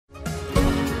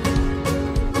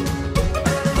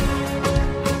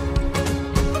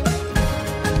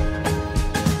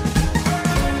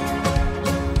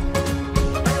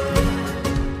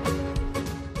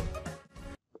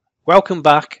Welcome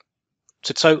back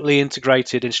to Totally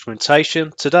Integrated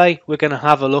Instrumentation. Today we're going to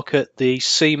have a look at the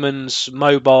Siemens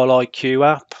Mobile IQ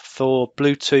App for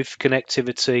Bluetooth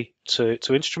connectivity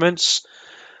to instruments.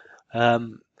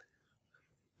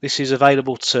 This is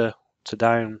available to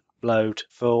download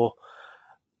for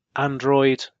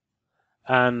Android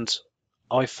and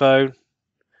iPhone.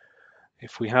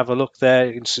 If we have a look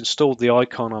there, it's installed the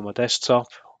icon on my desktop.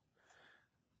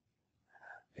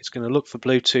 It's going to look for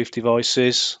Bluetooth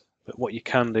devices, but what you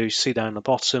can do is see down the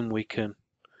bottom, we can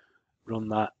run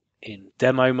that in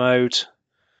demo mode.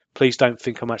 Please don't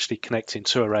think I'm actually connecting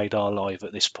to a radar live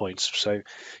at this point. So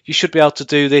you should be able to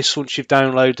do this once you've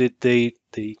downloaded the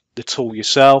tool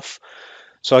yourself.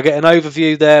 So I get an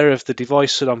overview there of the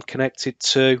device that I'm connected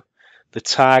to, the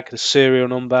tag, the serial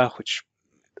number, which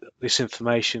this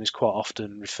information is quite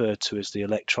often referred to as the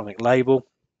electronic label,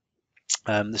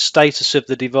 the status of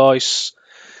the device,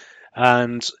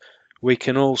 and we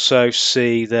can also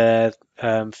see there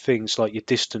things like your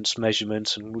distance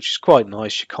measurement, and which is quite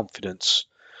nice, your confidence.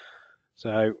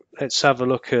 So let's have a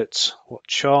look at what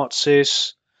charts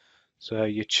is. So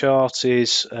your chart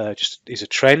is is a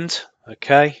trend.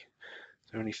 Okay,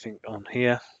 is there anything on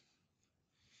here?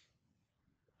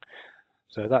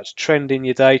 So that's trending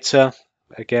your data.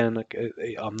 Again,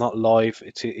 I'm not live.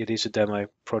 It is a demo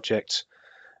project.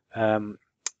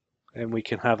 And we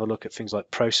can have a look at things like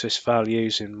process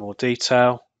values in more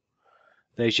detail.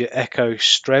 There's your echo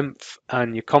strength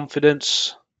and your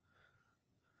confidence.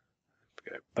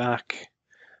 Go back,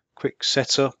 quick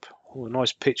setup. Oh, a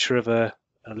nice picture of a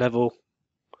level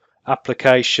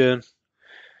application.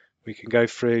 We can go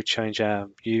through, change our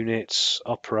units,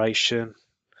 operation.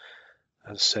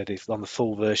 As I said, if on the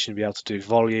full version, you'll be able to do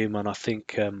volume and I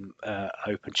think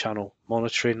open channel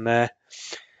monitoring there.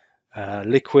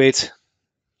 Liquid.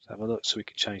 Let's have a look, so we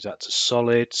can change that to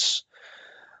solids.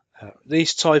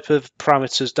 These type of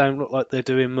parameters don't look like they're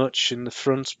doing much in the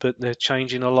front, but they're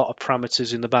changing a lot of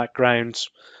parameters in the background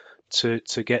to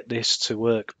get this to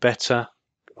work better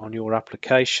on your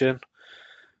application.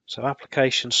 So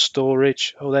application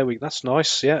storage. Oh, there we. That's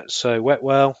nice. Yeah. So wet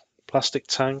well, plastic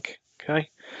tank.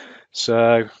 Okay.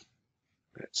 So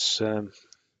let's see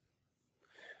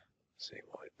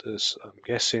what it does. I'm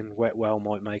guessing wet well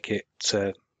might make it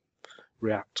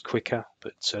react quicker.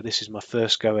 But this is my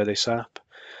first go of this app.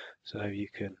 So you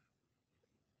can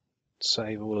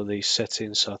save all of these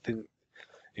settings. So I think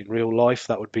in real life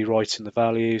that would be writing the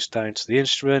values down to the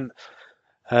instrument.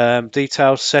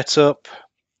 Detailed setup,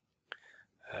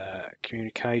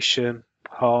 communication,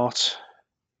 heart,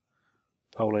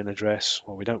 polling address.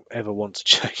 Well, we don't ever want to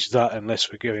change that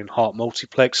unless we're doing heart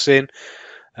multiplexing.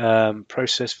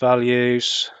 Process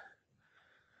values.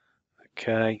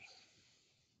 Okay.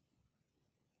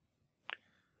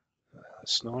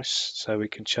 That's nice. So we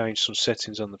can change some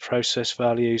settings on the process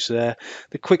values there.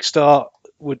 The quick start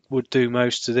would do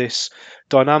most of this.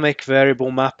 Dynamic variable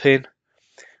mapping.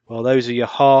 Well, those are your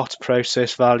heart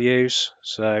process values.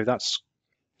 So that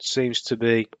seems to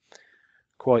be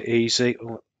quite easy.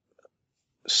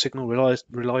 Signal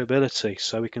reliability.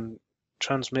 So we can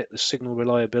transmit the signal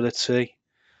reliability,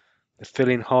 the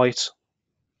filling height,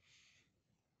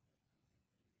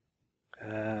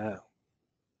 and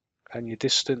your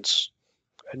distance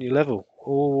and your level,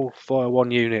 all via one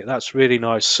unit. That's really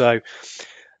nice. So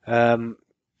from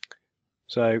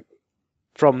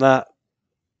that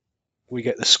we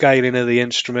get the scaling of the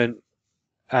instrument,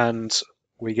 and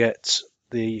we get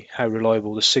how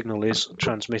reliable the signal is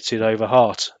transmitted over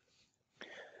heart.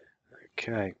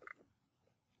 Okay,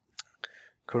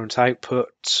 current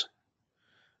output.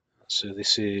 So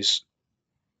this is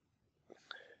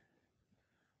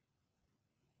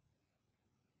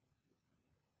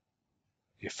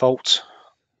your fault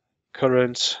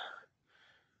current.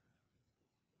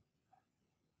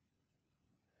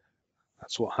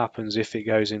 That's what happens if it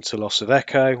goes into loss of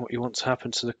echo, what you want to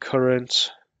happen to the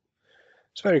current.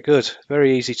 It's very good,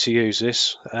 very easy to use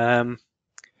this.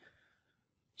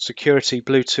 Security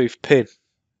Bluetooth pin.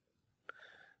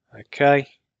 Okay.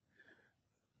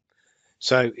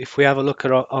 So if we have a look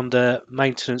at under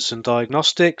maintenance and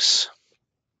diagnostics,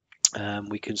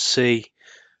 we can see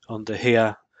under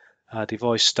here our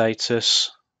device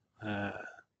status.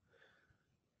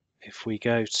 If we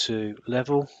go to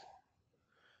level,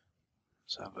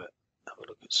 let's have a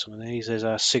look at some of these. There's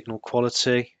our signal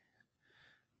quality,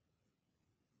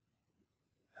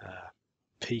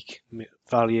 peak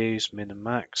values, min and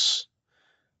max,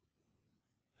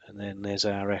 and then there's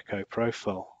our echo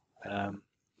profile. Let's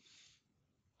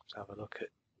have a look at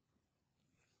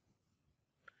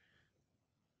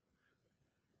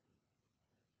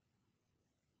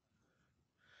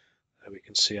we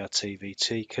can see our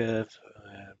TVT curve,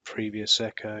 previous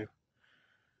echo.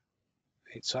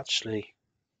 It's actually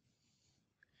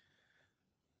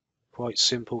quite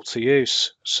simple to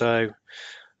use. So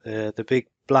the big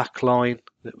black line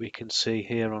that we can see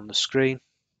here on the screen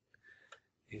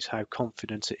is how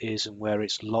confident it is and where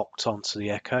it's locked onto the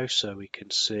echo. So we can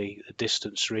see the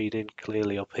distance reading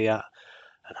clearly up here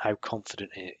and how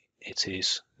confident it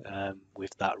is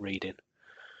with that reading.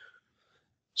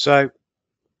 So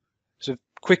it's a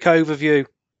quick overview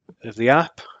of the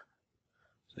app.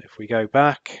 So if we go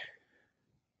back,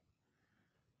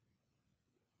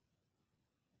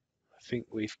 I think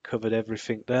we've covered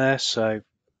everything there. So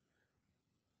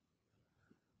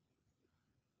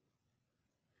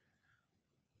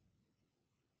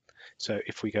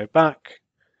if we go back,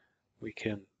 we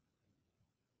can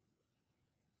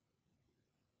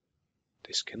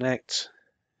disconnect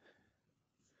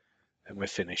and we're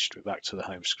finished. We're back to the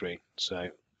home screen. So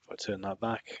if I turn that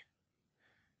back,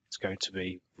 it's going to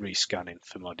be rescanning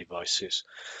for my devices.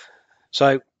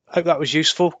 So I hope that was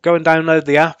useful. Go and download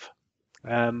the app.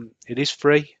 It is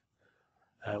free.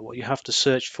 What you have to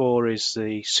search for is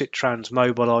the SITRANS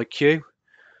Mobile IQ,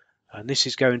 and this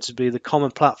is going to be the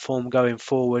common platform going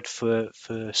forward for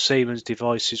Siemens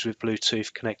devices with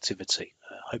Bluetooth connectivity.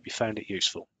 I hope you found it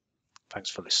useful. Thanks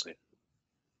for listening.